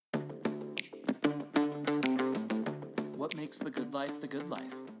What makes the good life the good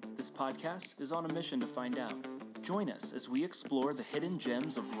life? This podcast is on a mission to find out. Join us as we explore the hidden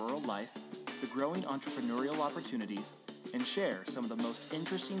gems of rural life, the growing entrepreneurial opportunities, and share some of the most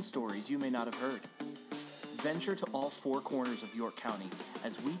interesting stories you may not have heard. Venture to all four corners of York County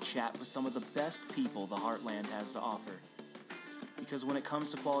as we chat with some of the best people the Heartland has to offer. Because when it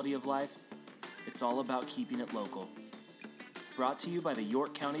comes to quality of life, it's all about keeping it local. Brought to you by the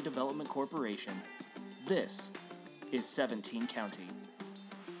York County Development Corporation, this is 17 County.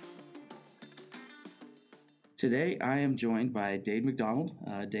 Today, I am joined by Dade McDonald.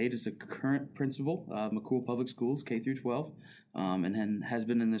 Dade is the current principal of McCool Public Schools, K through 12, and has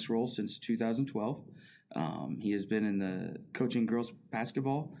been in this role since 2012. He has been in the coaching girls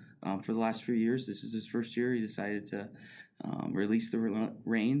basketball for the last few years. This is his first year. He decided to release the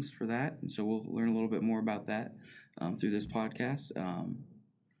reins for that, and so we'll learn a little bit more about that through this podcast.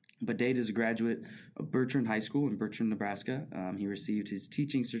 But Dade is a graduate of Bertrand High School in Bertrand, Nebraska. He received his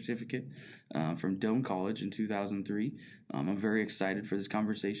teaching certificate from Doane College in 2003. I'm very excited for this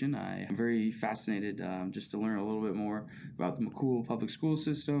conversation. I am very fascinated just to learn a little bit more about the McCool Public School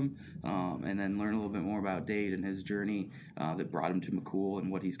System, and then learn a little bit more about Dade and his journey that brought him to McCool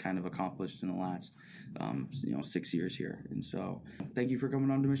and what he's kind of accomplished in the last 6 years here. And so thank you for coming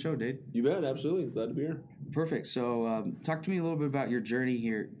on to my show, Dade. You bet, absolutely. Glad to be here. Perfect. So talk to me a little bit about your journey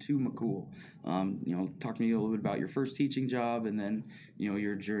here to McCool. Talk to me a little bit about your first teaching job and then,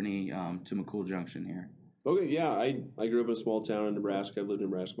 your journey to McCool Junction here. Okay, yeah, I grew up in a small town in Nebraska. I've lived in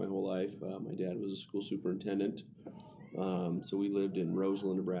Nebraska my whole life. My dad was a school superintendent. So we lived in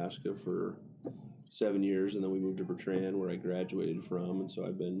Roseland, Nebraska for 7 years, and then we moved to Bertrand, where I graduated from. And so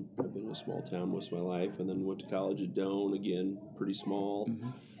I've been in a small town most of my life, and then went to college at Doane, again, pretty small.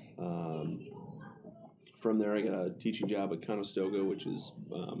 Mm-hmm. From there, I got a teaching job at Conestoga, which is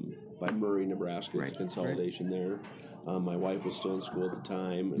by Murray, Nebraska. It's a consolidation there. My wife was still in school at the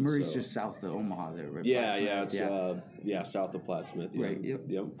time. Murray's just south of Omaha there, right? It's south of Plattsmouth. Yeah. Right,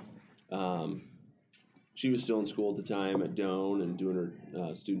 yep. She was still in school at the time at Doane and doing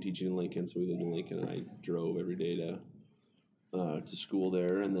her student teaching in Lincoln, so we lived in Lincoln, and I drove every day to school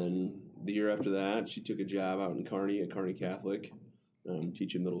there. And then the year after that, she took a job out in Kearney at Kearney Catholic,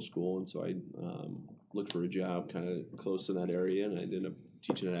 teaching middle school, and so I looked for a job kind of close to that area, and I ended up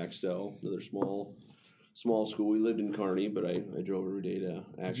teaching at Axtell, another small school. We lived in Kearney, but I drove every day to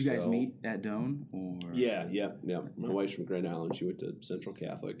Axtell. Did you guys meet at Doane? Or? Yeah. My wife's from Grand Island. She went to Central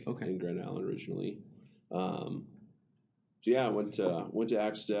Catholic in Grand Island originally. I went to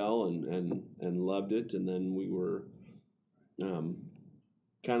Axtell and loved it, and then we were kind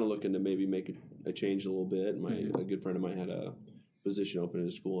of looking to maybe make a change a little bit. A good friend of mine had a position open in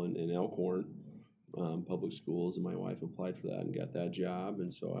a school in Elkhorn Public Schools, and my wife applied for that and got that job.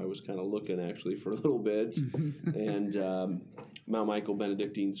 And so I was kind of looking actually for a little bit. And Mount Michael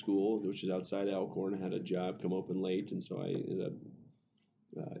Benedictine School, which is outside Elkhorn, had a job come open late, and so I ended up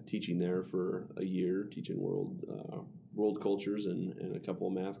teaching there for a year, teaching world cultures and a couple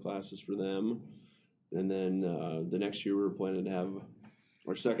of math classes for them. And then the next year we were planning to have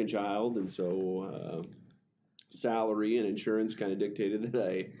our second child, and so salary and insurance kind of dictated that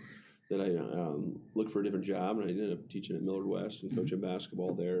I looked for a different job, and I ended up teaching at Millard West and coaching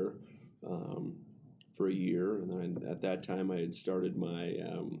basketball there for a year. And then at that time, I had started my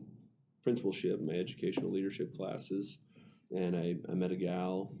principalship, my educational leadership classes, and I met a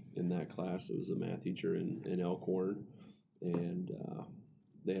gal in that class that was a math teacher in Elkhorn, and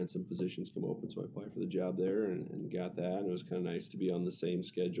they had some positions come open, so I applied for the job there and got that. And it was kind of nice to be on the same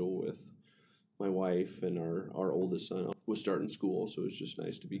schedule with my wife, and our oldest son was starting school, so it was just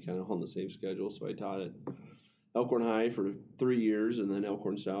nice to be kind of on the same schedule. So I taught at Elkhorn High for 3 years, and then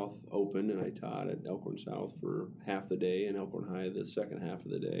Elkhorn South opened, and I taught at Elkhorn South for half the day and Elkhorn High the second half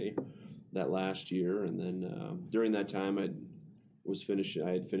of the day that last year. And then during that time, I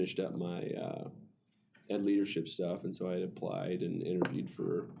had finished up my ed leadership stuff, and so I had applied and interviewed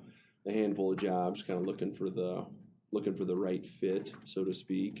for a handful of jobs, kind of looking for the right fit, so to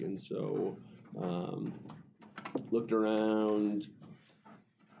speak. And so looked around,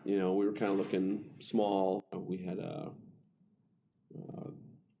 we were kind of looking small. We had a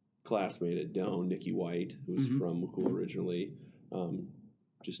classmate at Doane, Nikki White, who was from McCool originally.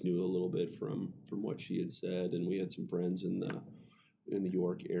 Just knew a little bit from what she had said, and we had some friends in the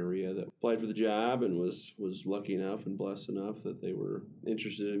York area that applied for the job and was lucky enough and blessed enough that they were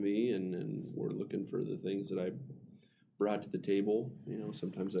interested in me and were looking for the things that I brought to the table.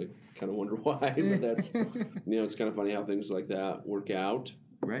 Sometimes I kind of wonder why, but that's, it's kind of funny how things like that work out.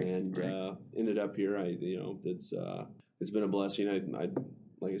 Right. And ended up here. It's been a blessing. I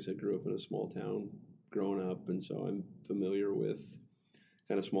like I said, grew up in a small town growing up, and so I'm familiar with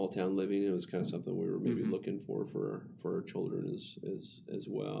kind of small town living. It was kind of something we were maybe looking for our children as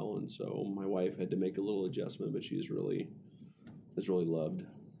well. And so my wife had to make a little adjustment, but she's really loved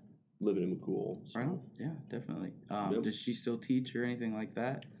living in McCool. So. Right on. Yeah, definitely. Yep. Does she still teach or anything like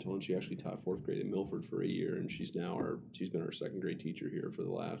that? And she actually taught fourth grade in Milford for a year, and she's been our second grade teacher here for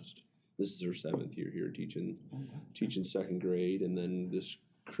this is her 7th year here teaching second grade, and then this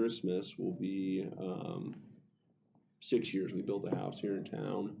Christmas will be 6 years. We built a house here in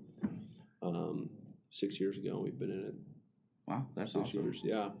town 6 years ago. We've been in it. Wow, that's 6 awesome. years.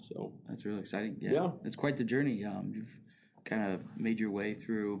 Yeah, so that's really exciting. Yeah, it's quite the journey. You've kind of made your way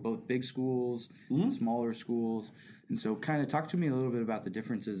through both big schools and smaller schools, and so kind of talk to me a little bit about the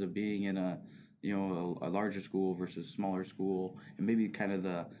differences of being in a larger school versus a smaller school, and maybe kind of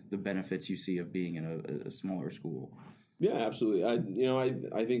the benefits you see of being in a smaller school. Yeah, absolutely.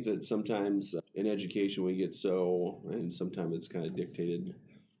 I think that sometimes in education we get and sometimes it's kind of dictated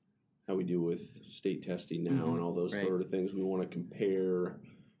how we do with state testing now and all those sort of things. We want to compare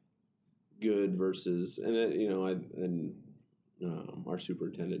good versus, our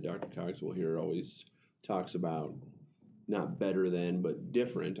superintendent, Dr. Cogswell here, always talks about not better than, but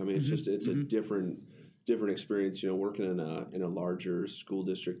different. I mean, it's a different experience. Working in a larger school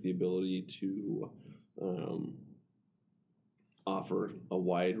district, the ability to offer a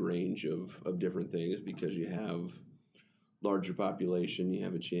wide range of different things because you have larger population. You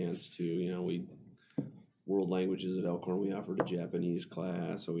have a chance to, world languages at Elkhorn. We offered a Japanese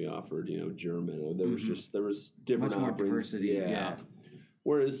class, so we offered, German. There was different much more offerings. diversity. Yeah.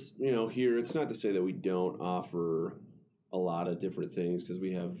 Whereas, here it's not to say that we don't offer a lot of different things, because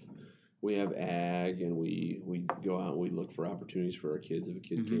we have ag, and we go out and we look for opportunities for our kids. If a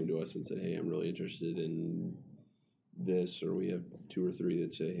kid came to us and said, "Hey, I'm really interested in this," or we have 2 or 3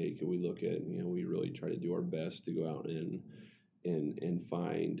 that say, "Hey, can we look at?" We really try to do our best to go out and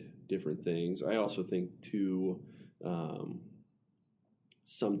find different things. I also think too,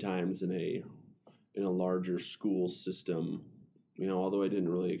 sometimes in a larger school system, although I didn't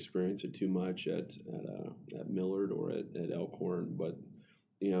really experience it too much at Millard or at Elkhorn, but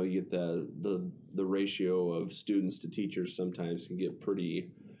you get the ratio of students to teachers sometimes can get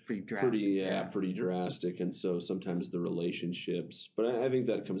pretty drastic. Pretty drastic, and so sometimes the relationships. But I think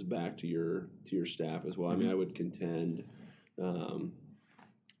that comes back to your staff as well. I mean, I would contend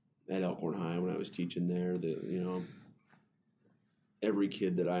at Elkhorn High when I was teaching there that every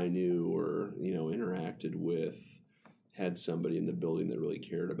kid that I knew or interacted with had somebody in the building that really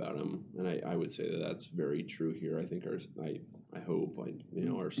cared about them, and I would say that that's very true here. I think I hope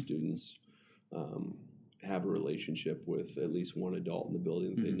our students have a relationship with at least one adult in the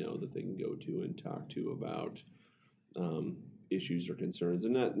building that they know that they can go to and talk to about issues or concerns,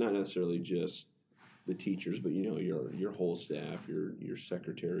 and not necessarily just the teachers, but your whole staff, your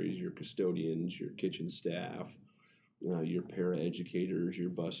secretaries, your custodians, your kitchen staff, your para-educators, your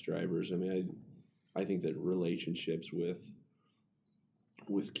bus drivers. I mean, I think that relationships with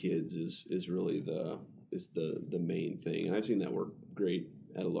kids is really the main thing, and I've seen that work great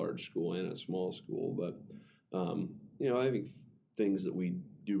at a large school and a small school. But I think things that we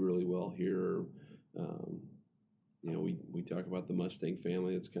do really well here. We talk about the Mustang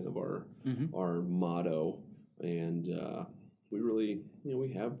family. It's kind of our motto, and we really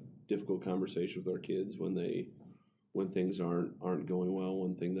we have difficult conversations with our kids when things aren't going well.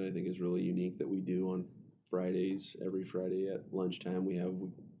 One thing that I think is really unique that we do on Fridays, every Friday at lunchtime, we have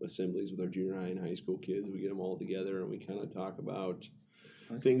assemblies with our junior high and high school kids. We get them all together and we kind of talk about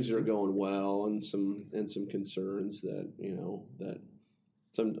things that are going well and some concerns that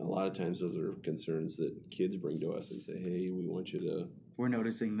a lot of times those are concerns that kids bring to us and say, "Hey, we're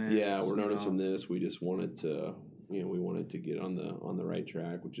noticing this. Yeah, we're noticing this. We just wanted to, we wanted to get on the right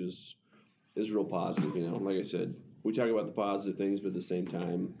track," which is real positive. Like I said, we talk about the positive things, but at the same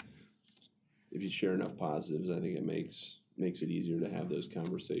time, if you share enough positives, I think it makes it easier to have those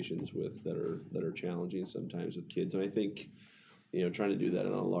conversations that are challenging sometimes with kids. And I think, trying to do that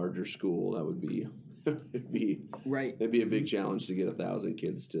in a larger school, that would be it'd be a big challenge to get 1,000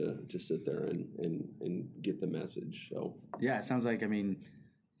 kids to sit there and get the message. So yeah, it sounds like,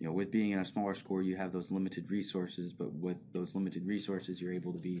 with being in a smaller school, you have those limited resources, but with those limited resources, you're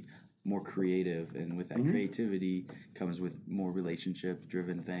able to be more creative, and with that creativity comes with more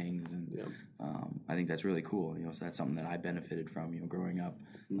relationship-driven things, and I think that's really cool. So that's something that I benefited from, growing up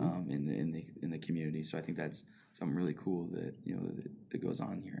in the community. So I think that's something really cool that that goes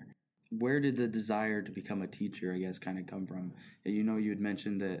on here. Where did the desire to become a teacher, I guess, kind of come from? You had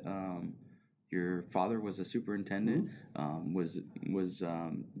mentioned that your father was a superintendent.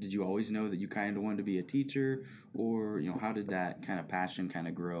 Did you always know that you kind of wanted to be a teacher, or how did that kind of passion kind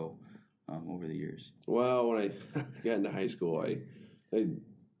of grow over the years? Well, when I got into high school, I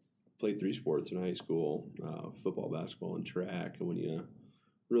played 3 sports in high school: football, basketball, and track. And when I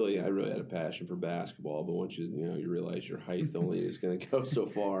really had a passion for basketball, but once you realize your height only is going to go so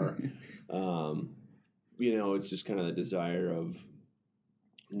far, it's just kind of the desire of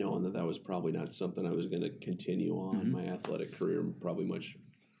knowing that was probably not something I was going to continue on my athletic career, probably much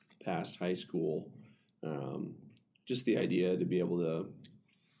past high school. Just the idea to be able to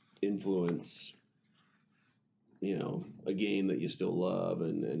influence, a game that you still love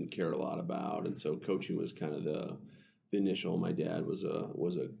and care a lot about. And so coaching was kind of the initial. My dad was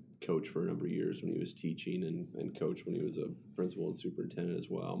a coach for a number of years when he was teaching, and coached when he was a principal and superintendent as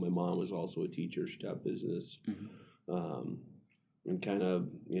well. My mom was also a teacher. She taught business. And kind of,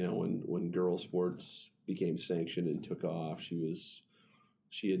 when girls sports became sanctioned and took off,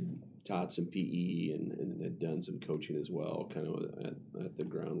 she had taught some PE and had done some coaching as well, kind of at the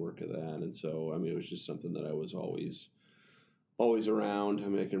groundwork of that. And so, it was just something that I was always around.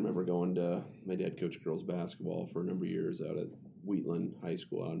 I can remember my dad coached girls basketball for a number of years out at Wheatland High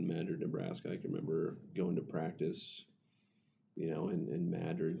School out in Madrid, Nebraska. I can remember going to practice, in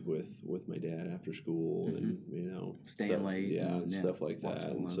Madrid with my dad after school, and staying late, and stuff like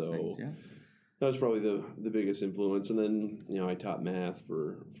that. And so things, that was probably the biggest influence. And then I taught math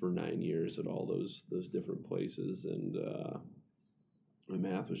for 9 years at all those different places, and my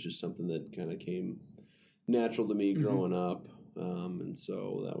math was just something that kind of came natural to me growing up. And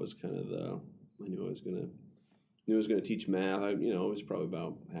so that was kind of I knew I was going to teach math. It was probably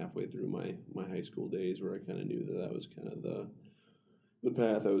about halfway through my high school days where I kind of knew that was kind of the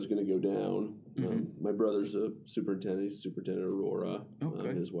path I was going to go down. My brother's a superintendent. He's Superintendent Aurora.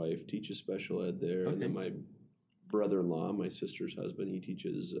 Okay. His wife teaches special ed there. Okay. And then my brother-in-law, my sister's husband, he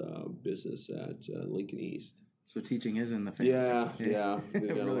teaches business at Lincoln East. So teaching is in the family. Yeah.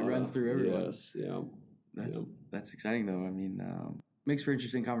 It really runs through everyone. Yes, yeah. That's exciting, though. Makes for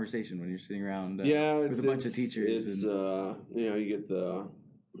interesting conversation when you're sitting around with a bunch of teachers. It's you get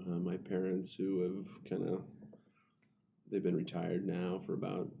my parents who have they've been retired now for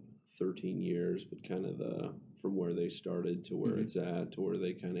about 13 years, but kind of from where they started to where it's at, to where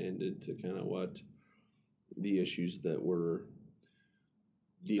they kind of ended, to kind of what the issues that we're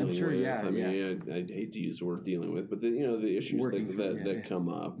dealing with. I hate to use the word dealing with, but the issues that come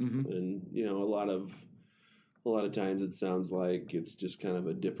up, and a lot of times it sounds like it's just kind of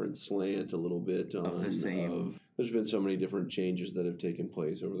a different slant a little bit on the same. There's been so many different changes that have taken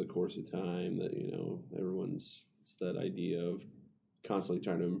place over the course of time that it's that idea of constantly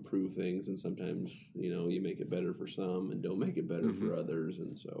trying to improve things, and sometimes you make it better for some and don't make it better for others.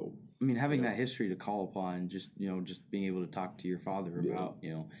 And so having that history to call upon, just being able to talk to your father about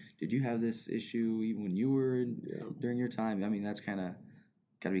did you have this issue even when you were during your time? That's kind of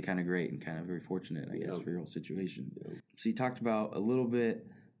got to be kind of great and kind of very fortunate, I guess, for your whole situation. So you talked about a little bit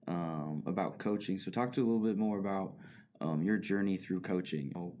about coaching, so talk to a little bit more about your journey through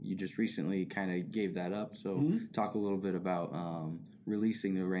coaching. You just recently kind of gave that up, so talk a little bit about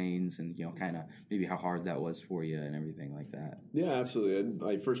releasing the reins and kind of maybe how hard that was for you and everything like that. Yeah, absolutely.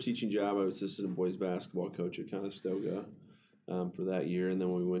 My first teaching job, I was assistant boys basketball coach at Conestoga for that year, and then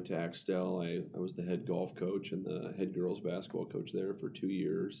when we went to Axtell, I was the head golf coach and the head girls basketball coach there for 2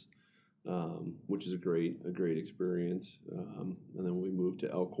 years, which is a great experience. And then we moved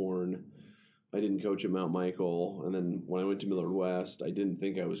to Elkhorn. I didn't coach at Mount Michael, and then when I went to Millard West, I didn't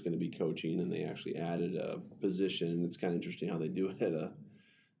think I was going to be coaching, and they actually added a position. It's kind of interesting how they do it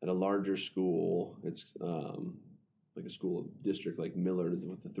at a larger school. It's like a school district like Millard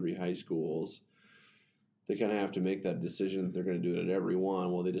with the 3 high schools. They kind of have to make that decision that they're going to do it at every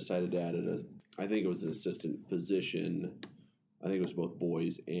one. Well, they decided to add I think it was an assistant position. I think it was both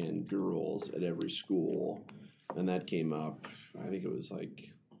boys and girls at every school, and that came up, I think it was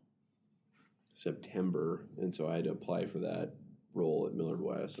like September, and so I had to apply for that role at Millard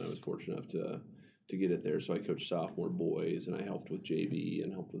West, and I was fortunate enough to get it there. So I coached sophomore boys, and I helped with JV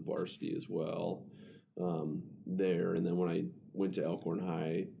and helped with varsity as well there. And then when I went to Elkhorn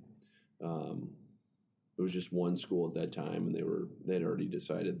High, it was just one school at that time, and they'd already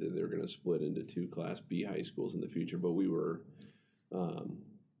decided that they were going to split into 2 Class B high schools in the future. But we were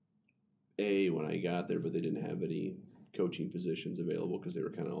A when I got there, but they didn't have any coaching positions available because they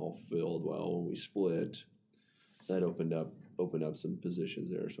were kind of all filled. Well, when we split, that opened up some positions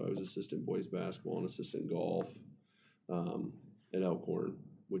there. So I was assistant boys basketball and assistant golf at Elkhorn,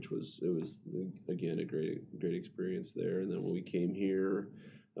 which was again a great experience there. And then when we came here,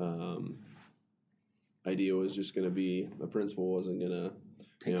 idea was just going to be a principal wasn't going to,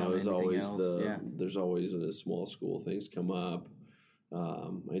 there's always there's always in a small school things come up.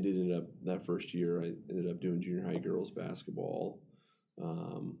 I did end up that first year. I ended up doing junior high girls basketball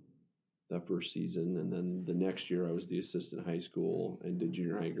that first season, and then the next year I was the assistant high school and did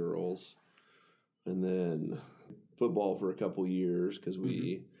junior high girls, and then football for a couple years because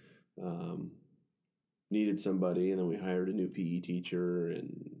we needed somebody, and then we hired a new PE teacher,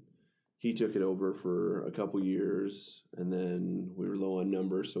 and he took it over for a couple years, and then we were low on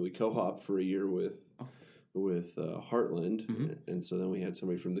numbers, so we co-opted for a year with Heartland, and so then we had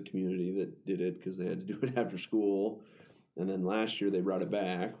somebody from the community that did it because they had to do it after school. And then last year they brought it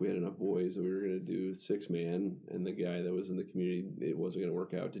back. We had enough boys that we were going to do 6-man, and the guy that was in the community, it wasn't going to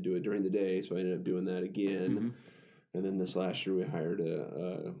work out to do it during the day, so I ended up doing that again. And then this last year we hired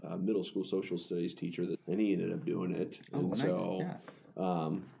a middle school social studies teacher, and he ended up doing it. But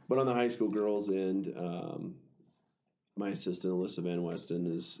on the high school girls end, my assistant Alyssa Van Westen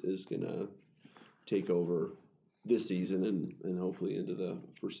is going to take over this season and hopefully into the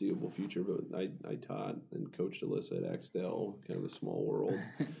foreseeable future. But I taught and coached Alyssa at Axtell, kind of a small world.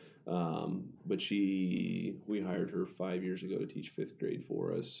 But we hired her 5 years ago to teach 5th grade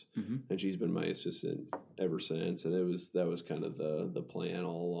for us, and she's been my assistant ever since. And that was kind of the plan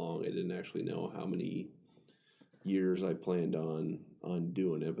all along. I didn't actually know how many years I planned on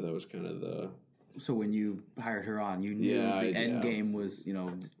doing it, but that was kind of the. So when you hired her on, you knew the end game was,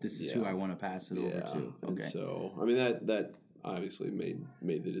 this is who I want to pass it over to. Okay. And so, I mean, that obviously made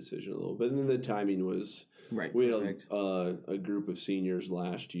the decision a little bit. And then the timing was right. We had a group of seniors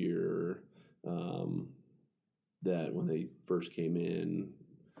last year that when they first came in,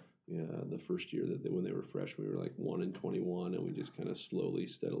 the first year when they were freshmen, we were like 1-21, and we just kind of slowly,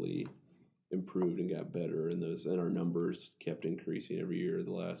 steadily improved and got better. And our numbers kept increasing every year.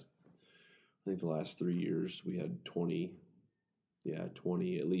 The last 3 years we had 20,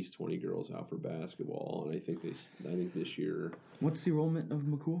 at least 20 girls out for basketball, and I think this year. What's the enrollment of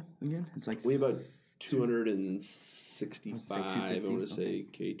McCool again? It's like we have about 265. I want to say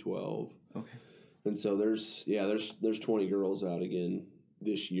K-12. Okay. And so there's 20 girls out again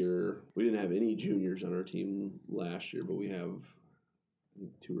this year. We didn't have any juniors on our team last year, but we have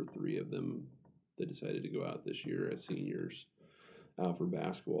 2 or 3 of them that decided to go out this year as seniors out for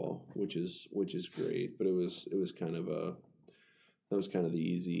basketball, which is great. But it was kind of the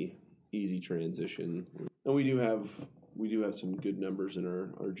easy transition. And we do have some good numbers in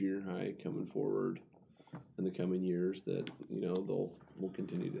our junior high coming forward in the coming years that we'll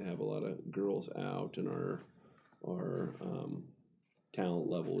continue to have a lot of girls out, and our talent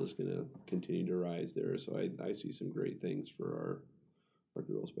level is going to continue to rise there. So I see some great things for our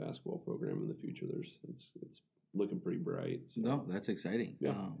girls basketball program in the future. It's looking pretty bright. So. No, that's exciting.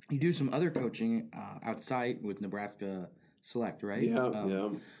 Yeah. You do some other coaching outside with Nebraska Select, right? Yeah.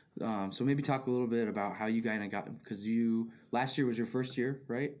 So maybe talk a little bit about how you kind of got, because last year was your first year,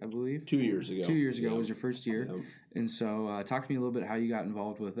 right? I believe 2 years ago. 2 years ago was your first year, yeah. And so talk to me a little bit how you got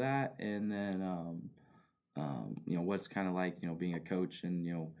involved with that, and then what's kind of like being a coach and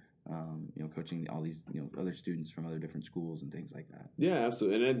coaching all these other students from other different schools and things like that. Yeah,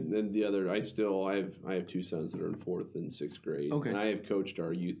 absolutely. And then the other, I have 2 sons that are in 4th and 6th grade. Okay. And I have coached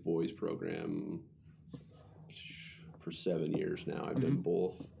our youth boys program for 7 years now. I've done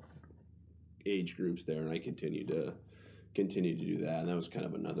both age groups there, and I continue to do that. And that was kind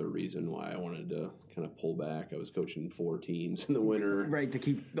of another reason why I wanted to kind of pull back. I was coaching 4 teams in the winter, right, to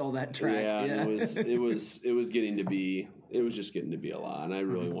keep all that track. Yeah. It was getting to be a lot, and I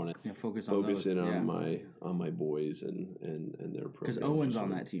really wanted to focus on my boys and their program. Because Owen's on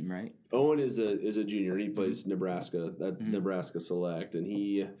that team, right? Owen is a junior. He plays Nebraska Select, and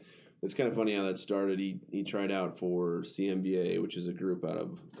it's kind of funny how that started. He tried out for CMBA, which is a group out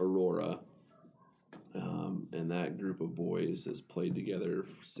of Aurora. And that group of boys has played together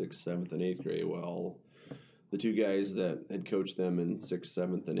 6th, 7th, and 8th grade. Well, the 2 guys that had coached them in 6th,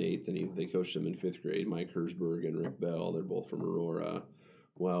 7th, and 8th, and they coached them in 5th grade, Mike Herzberg and Rick Bell, they're both from Aurora.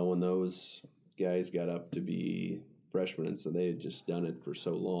 Well, when those guys got up to be freshmen, and so they had just done it for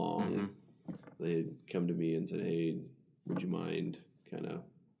so long, they had come to me and said, "Hey, would you mind kind of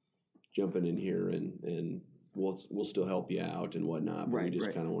jumping in here and we'll still help you out and whatnot, but we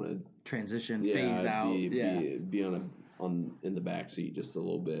just kind of want to transition, phase out, be in the back seat just a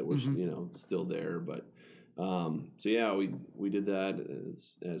little bit. We're still there, but we did that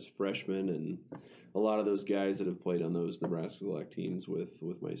as freshmen, and a lot of those guys that have played on those Nebraska Select teams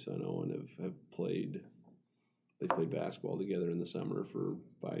with my son Owen have played. They played basketball together in the summer for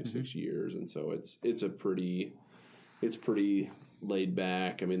 5-6 years, and so it's pretty laid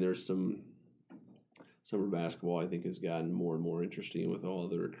back. I mean, there's some summer basketball, I think, has gotten more and more interesting with all of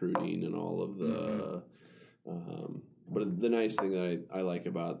the recruiting and all of the. But the nice thing that I like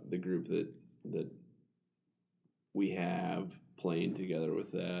about the group that we have playing together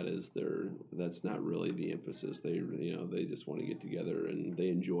with that is that's not really the emphasis. They just want to get together and they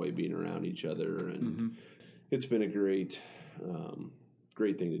enjoy being around each other, and it's been a great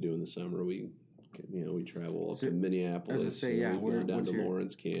thing to do in the summer. We travel up to Minneapolis. We've gone down to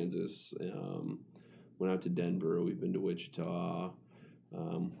Lawrence, Kansas. Went out to Denver. We've been to Wichita.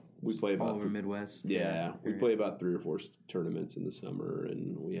 We play about all over Midwest. Yeah, we play about 3 or 4 tournaments in the summer,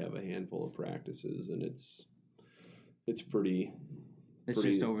 and we have a handful of practices, and it's pretty. It's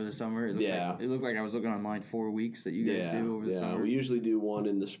just over the summer. It looked like I was looking online 4 weeks that you guys do over the summer. Yeah, we usually do one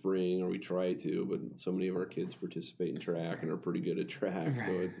in the spring, or we try to, but so many of our kids participate in track and are pretty good at track,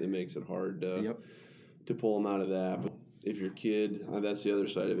 so it makes it hard to pull them out of that. But if your kid, that's the other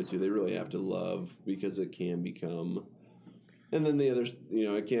side of it too. They really have to love, because it can become. And then the other,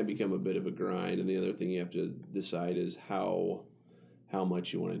 it can become a bit of a grind. And the other thing you have to decide is how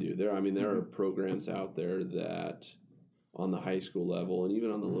much you want to do. There are programs out there that on the high school level and even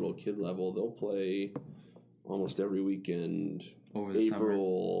on the little kid level, they'll play almost every weekend, over the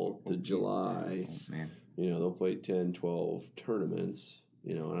April summer. to July. Oh, man. They'll play 10, 12 tournaments.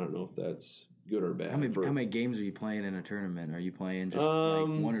 I don't know if that's good or bad. How many games are you playing in a tournament? Are you playing just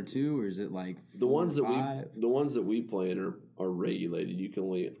like 1 or 2, or is it like 4 the ones or that 5? the ones that we play in are regulated.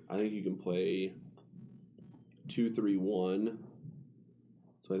 I think you can play 2, 3, 1.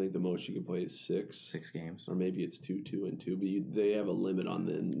 So I think the most you can play is 6. 6 games, or maybe it's 2, 2, and 2. But they have a limit on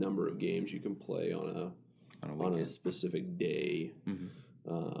the number of games you can play on a specific day.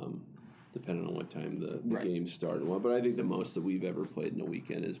 Depending on what time the games start. But I think the most that we've ever played in a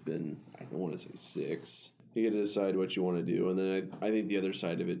weekend has been, I don't want to say 6. You got to decide what you want to do. And then I think the other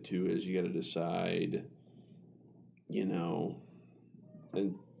side of it, too, is you got to decide,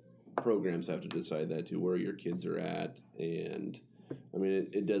 and programs have to decide that, too, where your kids are at. And,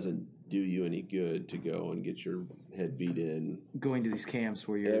 it doesn't do you any good to go and get your head beat in. Going to these camps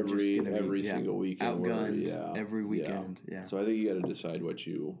where you're every single weekend. Outgunned every weekend. Yeah. So I think you got to decide what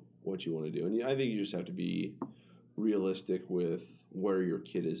you want to do. And I think you just have to be realistic with where your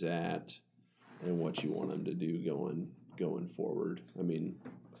kid is at and what you want them to do going forward.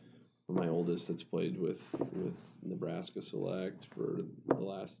 My oldest that's played with Nebraska Select for the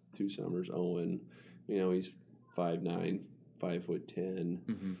last 2 summers, Owen, he's 5'9",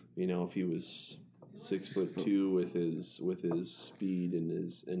 5'10". If he was 6'2" with his speed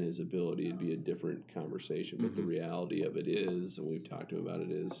and his ability, it'd be a different conversation. But the reality of it is, and we've talked to him about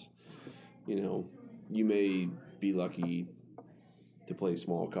it, is, you may be lucky to play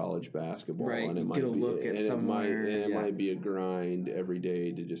small college basketball, and it might might be a grind every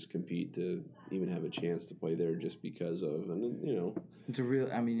day to just compete to even have a chance to play there, just because of, and it's a real.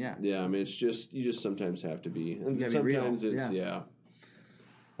 It's just, you just sometimes have to be, and sometimes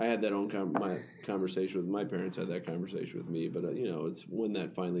I had that my conversation with my parents, had that conversation with me, but it's when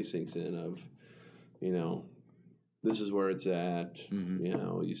that finally sinks in of, this is where it's at.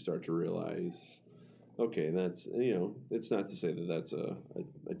 You start to realize, okay, that's, it's not to say that that's a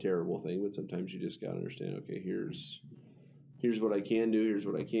terrible thing, but sometimes you just got to understand, okay, here's what I can do, here's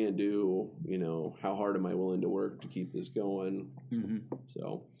what I can't do, how hard am I willing to work to keep this going?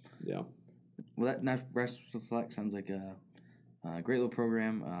 So, yeah. Well, that Nebraska Select sounds like a great little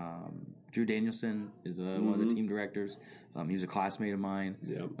program. Drew Danielson is one of the team directors. He was a classmate of mine.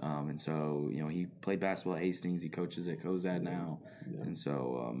 And so, he played basketball at Hastings. He coaches at Cozad now. And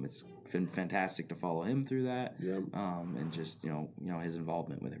so it's been fantastic to follow him through that. And just, his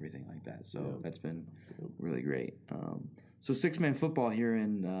involvement with everything like that. So that's been really great. So 6-man football here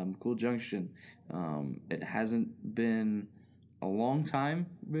in McCool Junction, it hasn't been a long time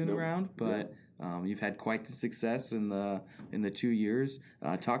around, but you've had quite the success in the 2 years.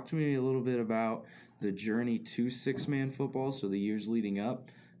 Talk to me a little bit about the journey to 6-man football, so the years leading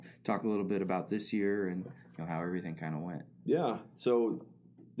up. Talk a little bit about this year and how everything kind of went. Yeah, so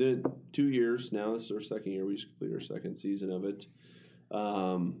the 2 years now, this is our second year. We just completed our second season of it.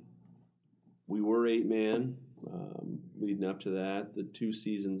 We were 8-man leading up to that. The 2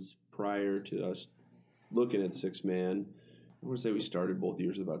 seasons prior to us looking at 6-man, I want to say we started both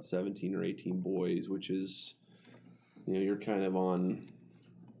years with about 17 or 18 boys, which is, you're kind of on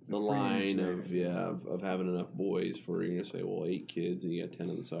the line of having enough boys for, you're going to say, well, 8 kids and you got 10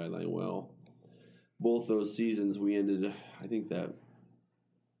 on the sideline. Well, both those seasons we ended, I think that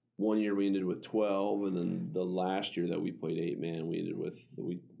one year we ended with 12, and then the last year that we played 8-man, we ended with,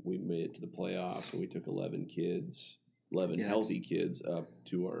 we made it to the playoffs, and we took 11 healthy kids up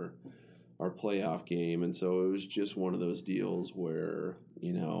to playoff game. And so it was just one of those deals where,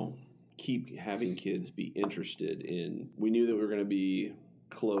 keep having kids be interested in. We knew that we were going to be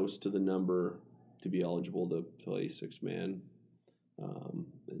close to the number to be eligible to play six-man.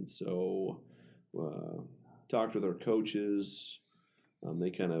 And so talked with our coaches. They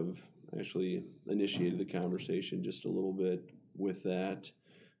kind of actually initiated the conversation just a little bit with that.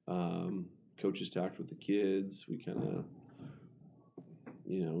 Coaches talked with the kids. We kind of,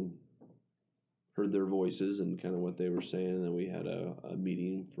 heard their voices and kind of what they were saying. And then we had a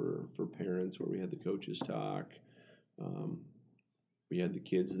meeting for parents where we had the coaches talk. We had the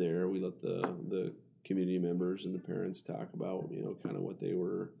kids there. We let the community members and the parents talk about, kind of what they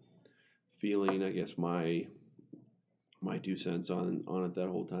were feeling. I guess my 2 cents on it that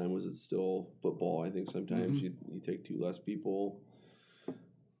whole time was it's still football. I think sometimes you take two less people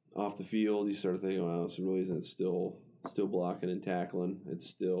off the field. You start thinking, well, this really isn't still blocking and tackling. It's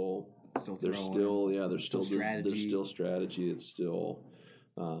still there's still strategy. It's still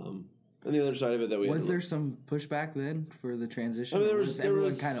and the other side of it that we was there some pushback then for the transition? I mean, there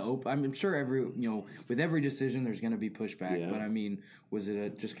was kind of open. I'm sure with every decision there's going to be pushback. Yeah. But I mean, was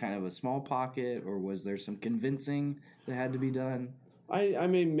it just kind of a small pocket, or was there some convincing that had to be done? I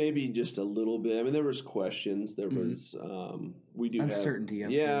mean, maybe just a little bit. I mean, there was questions. There was we do uncertainty.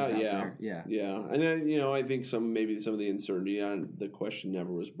 And I think some of the uncertainty on the question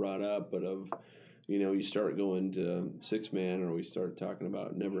never was brought up, but you start going to six-man, or we start talking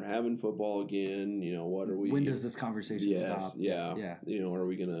about never having football again. What are we? When does this conversation stop? Yeah. Are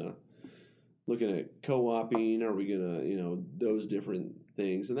we gonna looking at co-oping? Are we gonna those different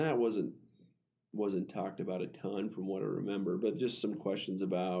things? And that wasn't talked about a ton from what I remember, but just some questions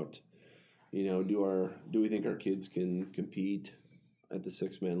about, do we think our kids can compete at the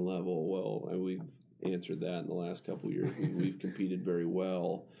six-man level? Well, we've answered that in the last couple of years. We've competed very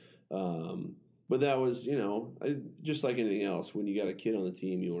well. But that was, just like anything else, when you got a kid on the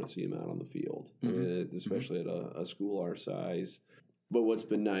team, you want to see him out on the field, especially at a school our size. But what's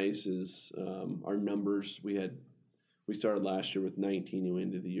been nice is our numbers. We started last year with 19, and we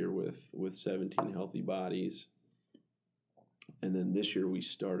ended the year with 17 healthy bodies. And then this year we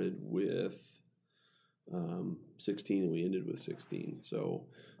started with 16, and we ended with 16. So,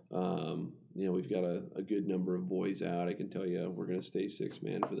 we've got a good number of boys out. I can tell you we're going to stay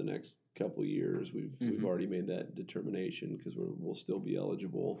six-man for the next couple of years. We've already made that determination because we'll still be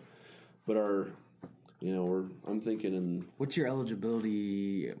eligible. But I'm thinking what's your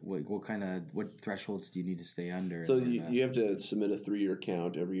eligibility? What thresholds do you need to stay under? So you have to submit a 3-year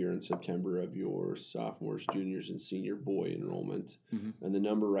count every year in September of your sophomores, juniors, and senior boy enrollment. And the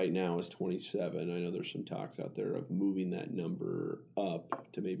number right now is 27. I know there's some talks out there of moving that number up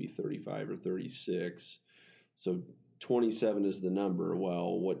to maybe 35 or 36. So 27 is the number.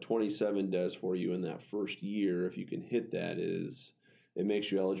 Well, what 27 does for you in that first year, if you can hit that, is it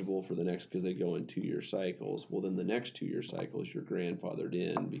makes you eligible for the next, because they go in 2-year cycles. Well, then the next 2-year cycles, you're grandfathered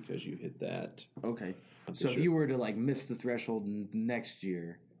in because you hit that. Okay. So if you were to miss the threshold next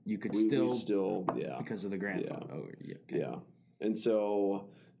year, you could still because of the grandfather. Yeah. Oh, yeah. Okay. Yeah. And so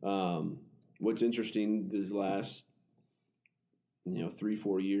what's interesting these last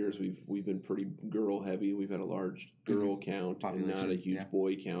 3-4 years, we've been pretty girl heavy. We've had a large girl count and not a huge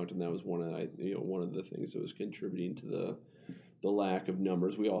boy count, and that was one of the things that was contributing to the lack of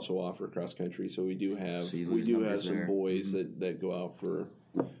numbers. We also offer cross country, so we do have some boys that go out for.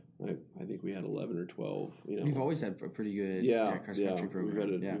 I think we had 11 or 12. You've always had a pretty good cross country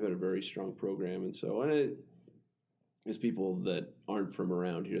program. We've had a very strong program, and so it's people that aren't from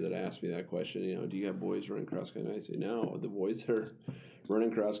around here that ask me that question. Do you have boys running cross country? I say no. The boys are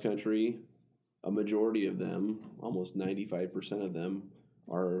running cross country. A majority of them, almost 95% of them,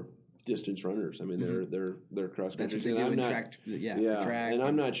 are distance runners. I mean, they're cross country. That's what they do in track. Track. And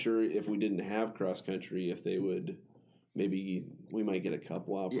I'm not sure if we didn't have cross country, if they would. Maybe we might get a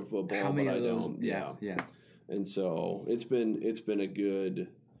couple out for football. How many but of I those? don't. Yeah. And so it's been a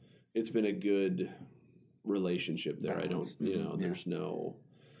good relationship there. Balance. I don't. There's no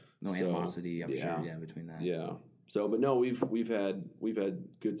animosity. I'm sure. Yeah, between that. Yeah. So, but no, we've had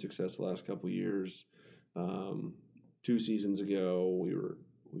good success the last couple of years. 2 seasons ago,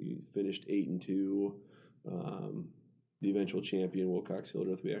 we finished 8-2. The eventual champion, Wilcox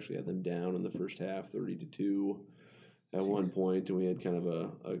Hildreth, we actually had them down in the first half, 30-2 at one point, and we had kind of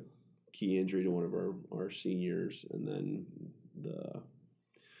a key injury to one of our seniors, and then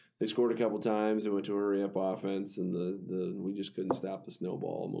they scored a couple times. They went to a hurry-up offense, and we just couldn't stop the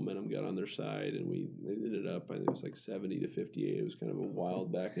snowball. Momentum got on their side, and they ended up, I think it was like 70-58. It was kind of a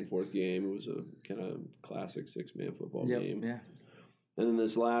wild back-and-forth game. It was a kind of classic six-man football game. Yeah. And then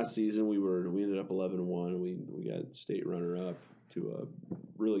this last season, we ended up 11-1. We got state runner-up to a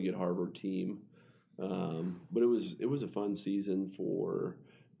really good Harvard team. But it was a fun season for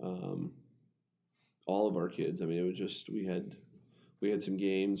all of our kids. I mean, it was just we had some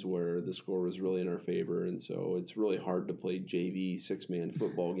games where the score was really in our favor, and so it's really hard to play JV 6-man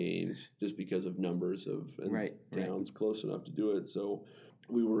football games just because of numbers and towns close enough to do it. So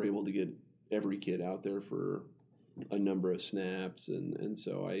we were able to get every kid out there for a number of snaps, and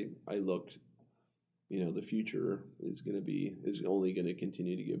so I looked, the future is only going to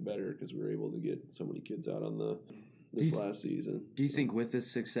continue to get better because we were able to get so many kids out on this last season. Do you think with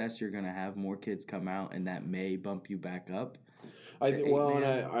this success you're going to have more kids come out and that may bump you back up?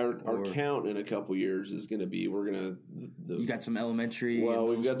 Our count in a couple years is going to be you got some elementary. Well,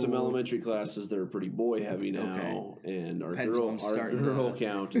 we've got some elementary classes that are pretty boy heavy now, and our girl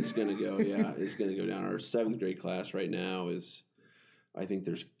count is going to go it's going to go down. Our 7th grade class right now is, I think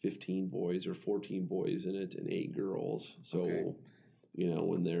there's 15 boys or 14 boys in it and 8 girls. So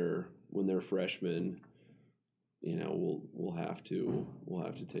when they're freshmen, we'll have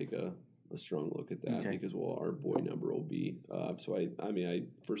to take a strong look at that because our boy number will be up. So I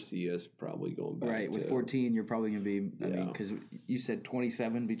foresee us probably going back. Right, with 14, you're probably going to be. I mean, because you said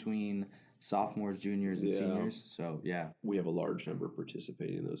 27 between sophomores, juniors, and seniors. So we have a large number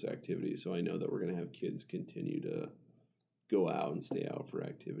participating in those activities. So I know that we're going to have kids continue to go out and stay out for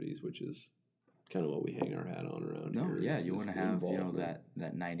activities, which is kind of what we hang our hat on around here. Yeah, you want to have that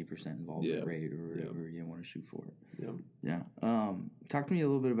 90% involvement rate or whatever you want to shoot for. Yeah. Talk to me a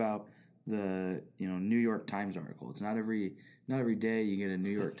little bit about the New York Times article. It's not every day you get a New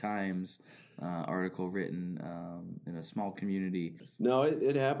York Times article written in a small community. No,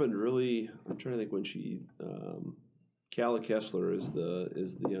 it happened really. I'm trying to think when she. Calla Kessler is the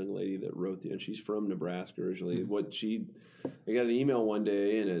young lady that wrote and she's from Nebraska originally. I got an email one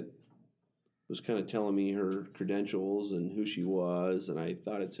day and it was kind of telling me her credentials and who she was, and I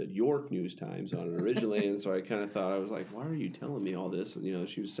thought it said York News Times on it originally, and so I kind of thought, I was like, why are you telling me all this? And,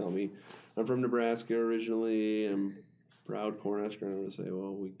 she was telling me, I'm from Nebraska originally, I'm proud Cornhusker, and I would say,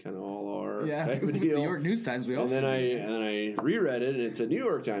 well, we kind of all are, type of deal. The York News Times, we all. And then I reread it, and it said New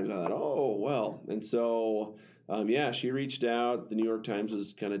York Times. I thought, oh well, and so she reached out. The New York Times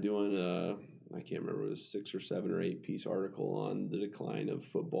was kind of doing I can't remember, it was 6 or 7 or 8 piece article on the decline of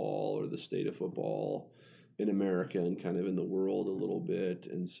football or the state of football in America and kind of in the world a little bit.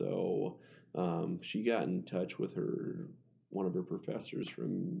 And so she got in touch with one of her professors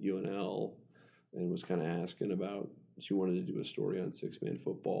from UNL and was kind of asking about, she wanted to do a story on 6-man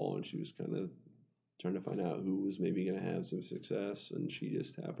football, and she was kind of trying to find out who was maybe going to have some success, and she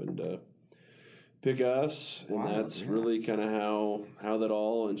just happened to pick us, and that's really kind of how that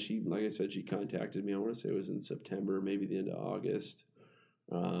all. And she, like I said, she contacted me. I want to say it was in September, maybe the end of August,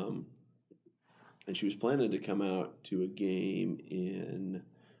 and she was planning to come out to a game in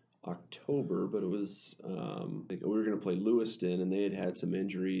October, but it was we were going to play Lewiston, and they had some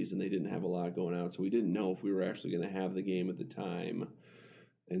injuries, and they didn't have a lot going out, so we didn't know if we were actually going to have the game at the time.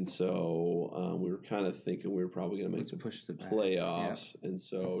 And so we were kind of thinking we were probably going to make the playoffs. And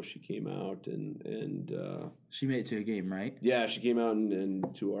so she came out and she made it to a game, right? Yeah, she came out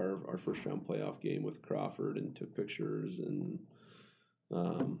and to our first round playoff game with Crawford and took pictures and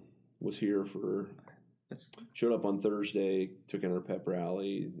was here showed up on Thursday, took in our pep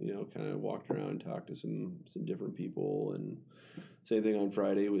rally, kind of walked around, talked to some different people, and same thing on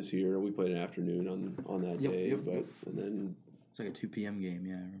Friday, was here. We played an afternoon on that day, and then. It's like a 2 p.m. game,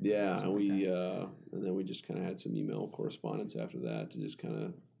 yeah. Yeah, and then we just kind of had some email correspondence after that to just kind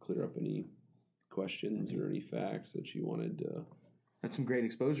of clear up any questions or any facts that she wanted to. That's some great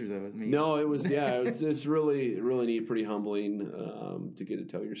exposure, though. No, it was it's really neat, pretty humbling to get to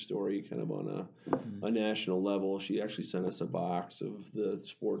tell your story kind of on a national level. She actually sent us a box of the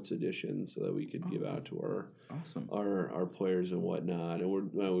sports edition so that we could give out to our players and whatnot, and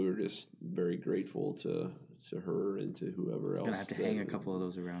we were just very grateful to her and to whoever else. Gonna have to hang a couple of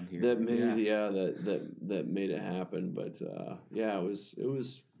those around here. That made it happen. But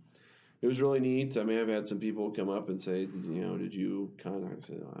it was really neat. I mean, I've had some people come up and say, did you contact? I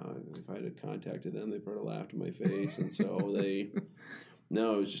said, if I had contacted them, they probably laughed in my face. And so it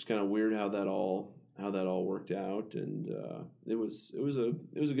was just kind of weird how that all worked out. And it was a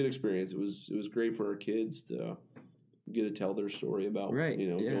good experience. It was great for our kids to get to tell their story about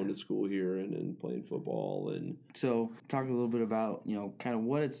going to school here and playing football. And so talk a little bit about kind of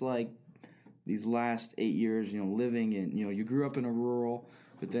what it's like these last 8 years living in you grew up in a rural,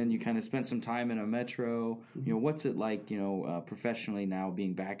 but then you kind of spent some time in a metro. What's it like professionally now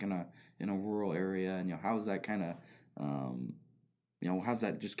being back in a rural area, and how is that kind of how's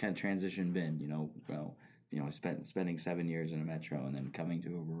that just kind of transition been? Spending 7 years in a metro and then coming to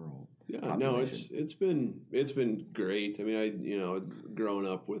a rural. Yeah, population. no, it's been great. I mean, growing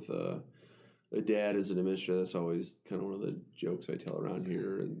up with a dad as an administrator, that's always kind of one of the jokes I tell around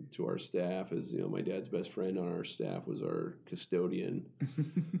here and to our staff is, my dad's best friend on our staff was our custodian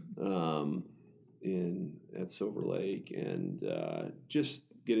at Silver Lake, and just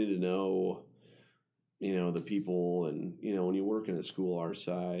getting to know, the people, and, when you work in a school our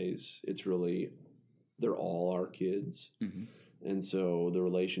size, it's really, they're all our kids. Mm-hmm. And so the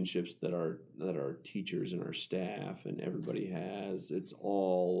relationships that our teachers and our staff and everybody has, it's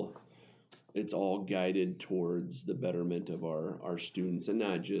all guided towards the betterment of our students, and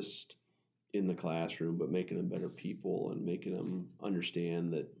not just in the classroom, but making them better people and making them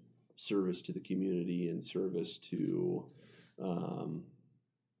understand that service to the community and service to,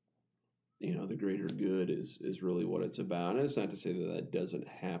 the greater good is really what it's about. And it's not to say that doesn't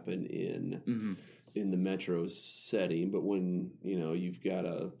happen in the metro setting, but when, you've got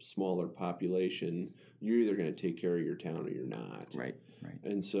a smaller population, you're either going to take care of your town or you're not. Right.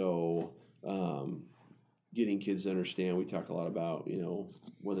 And so, getting kids to understand, we talk a lot about,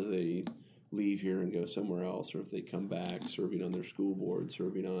 whether they leave here and go somewhere else, or if they come back, serving on their school board,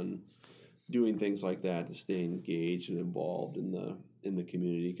 serving on doing things like that to stay engaged and involved in the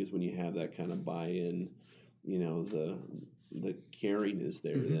community. Because when you have that kind of buy-in, the caring is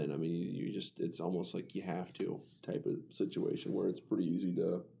there. Mm-hmm. Then, I mean, it's almost like you have to type of situation where it's pretty easy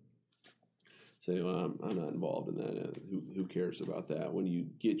to say, well, I'm not involved in that. Who cares about that? When you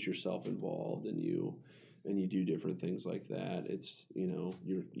get yourself involved and you do different things like that, it's,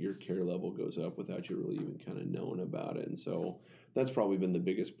 your care level goes up without you really even kind of knowing about it. And so that's probably been the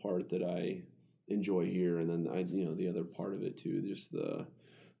biggest part that I enjoy here. And then the other part of it too, just the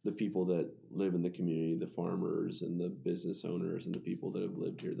people that live in the community, the farmers and the business owners and the people that have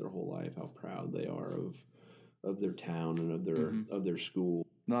lived here their whole life, how proud they are of their town and of their school.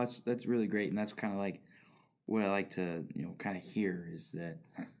 No, that's really great, and that's kind of like what I like to kind of hear is that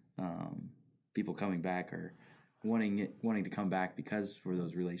people coming back are wanting to come back because for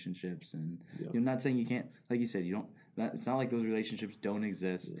those relationships, and I'm not saying you can't, like you said, you don't. It's not like those relationships don't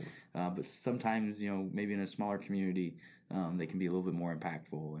exist, but sometimes maybe in a smaller community they can be a little bit more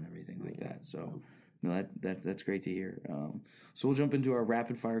impactful and everything like that. So. No, that's great to hear. So we'll jump into our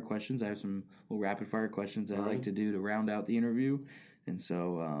rapid fire questions. I have some little rapid fire questions I like to do to round out the interview, and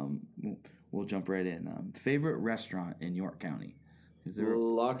so we'll jump right in. Favorite restaurant in York County? Is there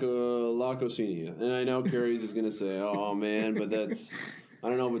La Cocina? And I know Carrie's is going to say, "Oh man," but that's I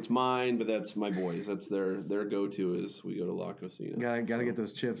don't know if it's mine, but that's my boys. That's their go-to is we go to La Cocina. Gotta get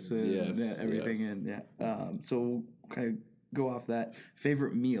those chips and everything in. Yeah. So we'll kind of go off that.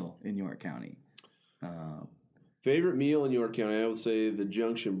 Favorite meal in York County? Favorite meal in York County, I would say the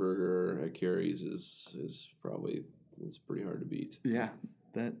Junction Burger at Carrie's is probably it's pretty hard to beat. Yeah,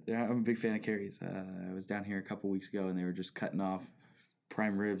 I'm a big fan of Carrie's. I was down here a couple weeks ago, and they were just cutting off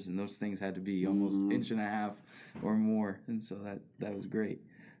prime ribs, and those things had to be almost inch and a half or more, and so that was great.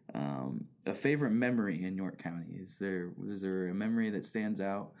 A favorite memory in York County? Is there a memory that stands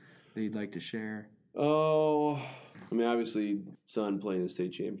out that you'd like to share? Oh, I mean, obviously, son playing the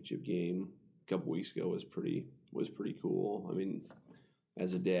state championship game a couple weeks ago was pretty cool. I mean,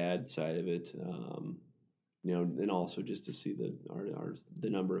 as a dad side of it, and also just to see the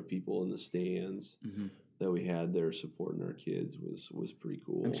number of people in the stands that we had there supporting our kids was pretty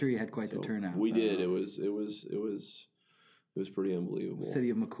cool. I'm sure you had quite the turnout. We did. It was pretty unbelievable. The city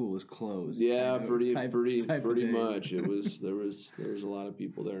of McCool is closed. Yeah, pretty much. It was there was a lot of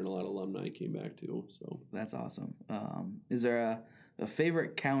people there, and a lot of alumni came back too. So that's awesome. Is there a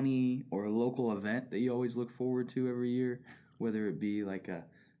favorite county or local event that you always look forward to every year? Whether it be like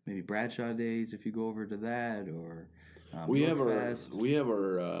maybe Bradshaw Days, if you go over to that, or we have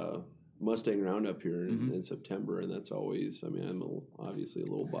our Mustang Roundup here in September, and that's always. I mean, I'm obviously a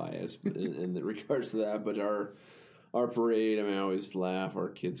little biased in regards to that, but our parade, I mean, I always laugh. Our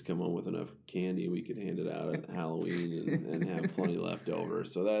kids come home with enough candy we could hand it out at Halloween and have plenty left over.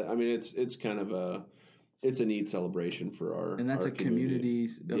 So that, I mean, it's kind of it's a neat celebration for our and that's our a community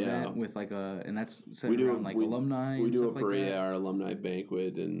event with and that's centered around alumni. We do a parade, like our alumni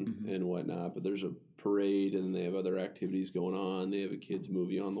banquet and whatnot. But there's a parade, and they have other activities going on. They have a kids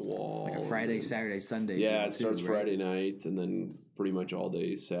movie on the wall, like a Friday, Saturday, Sunday. Yeah, it starts Friday night, and then pretty much all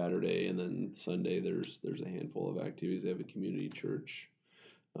day Saturday, and then Sunday there's a handful of activities. They have a community church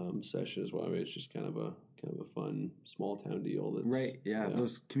session as well. I mean, it's just kind of a fun small town deal. That's, right. Yeah,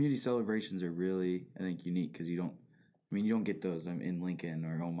 those community celebrations are really, I think, unique because you don't get those in Lincoln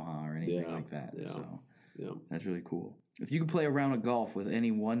or Omaha or anything like that. Yeah. So that's really cool. If you could play a round of golf with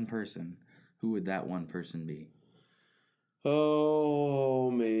any one person, who would that one person be? Oh,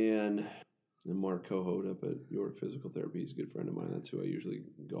 man. And Mark Cohout up at York Physical Therapy. He's a good friend of mine. That's who I usually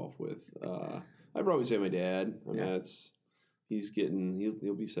golf with. I'd probably say my dad. I mean,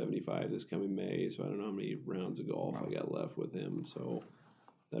 he'll be 75 this coming May, so I don't know how many rounds of golf I got left with him. So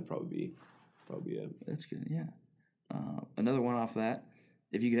that'd probably be it. That's good, yeah. Another one off that.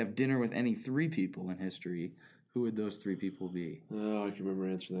 If you could have dinner with any 3 people in history, who would those 3 people be? Oh, I can remember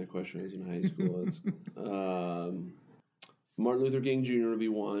answering that question when I was in high school. It's Martin Luther King Jr. would be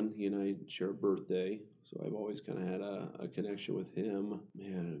one. He and I share a birthday, so I've always kind of had a connection with him.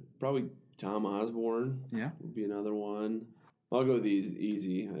 Man, probably Tom Osborne. Yeah, would be another one. I'll go with these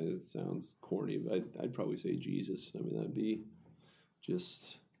easy. It sounds corny, but I'd probably say Jesus. I mean, that'd be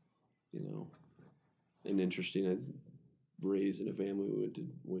just, an interesting. I'd raised in a family who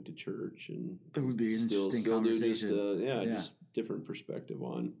went to church, and it would be an still interesting do conversation. just different perspective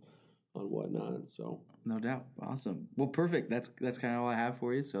on whatnot. So no doubt, awesome. Well, perfect. That's kind of all I have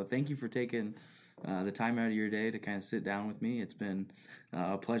for you. So thank you for taking the time out of your day to kind of sit down with me. It's been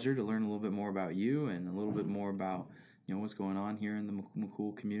a pleasure to learn a little bit more about you and a little bit more about what's going on here in the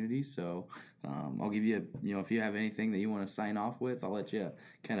McCool community. So I'll give you if you have anything that you want to sign off with, I'll let you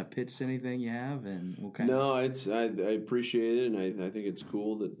kind of pitch anything you have, and we'll kind of. I appreciate it, and I think it's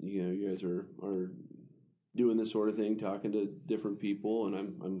cool that you guys are doing this sort of thing, talking to different people, and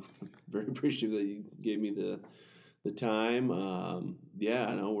I'm very appreciative that you gave me the time.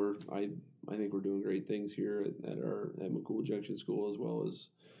 I think we're doing great things here at McCool Junction School, as well as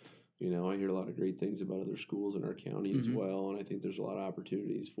I hear a lot of great things about other schools in our county as well, and I think there's a lot of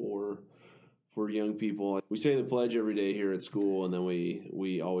opportunities for young people. We say the pledge every day here at school, and then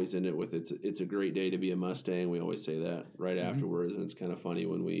we always end it with it's a great day to be a Mustang. We always say that right afterwards, and it's kind of funny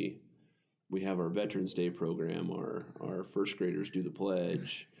when we have our Veterans Day program. Our first graders do the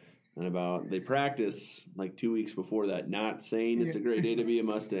pledge, and they practice like 2 weeks before that, not saying it's a great day to be a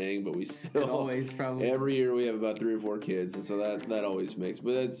Mustang, but we still always probably every year we have about 3 or 4 kids, and so that always makes.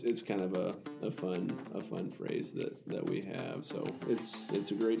 But it's kind of a fun phrase that we have. So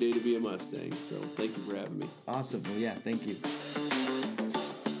it's a great day to be a Mustang. So thank you for having me. Awesome. Well, yeah, thank you.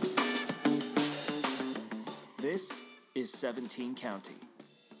 This is 17 County,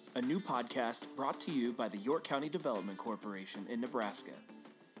 a new podcast brought to you by the York County Development Corporation in Nebraska.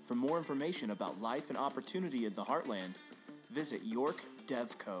 For more information about life and opportunity in the Heartland, visit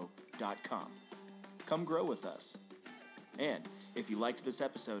yorkdevco.com. Come grow with us. And if you liked this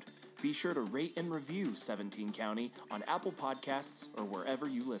episode, be sure to rate and review 17 County on Apple Podcasts or wherever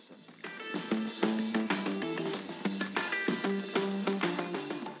you listen.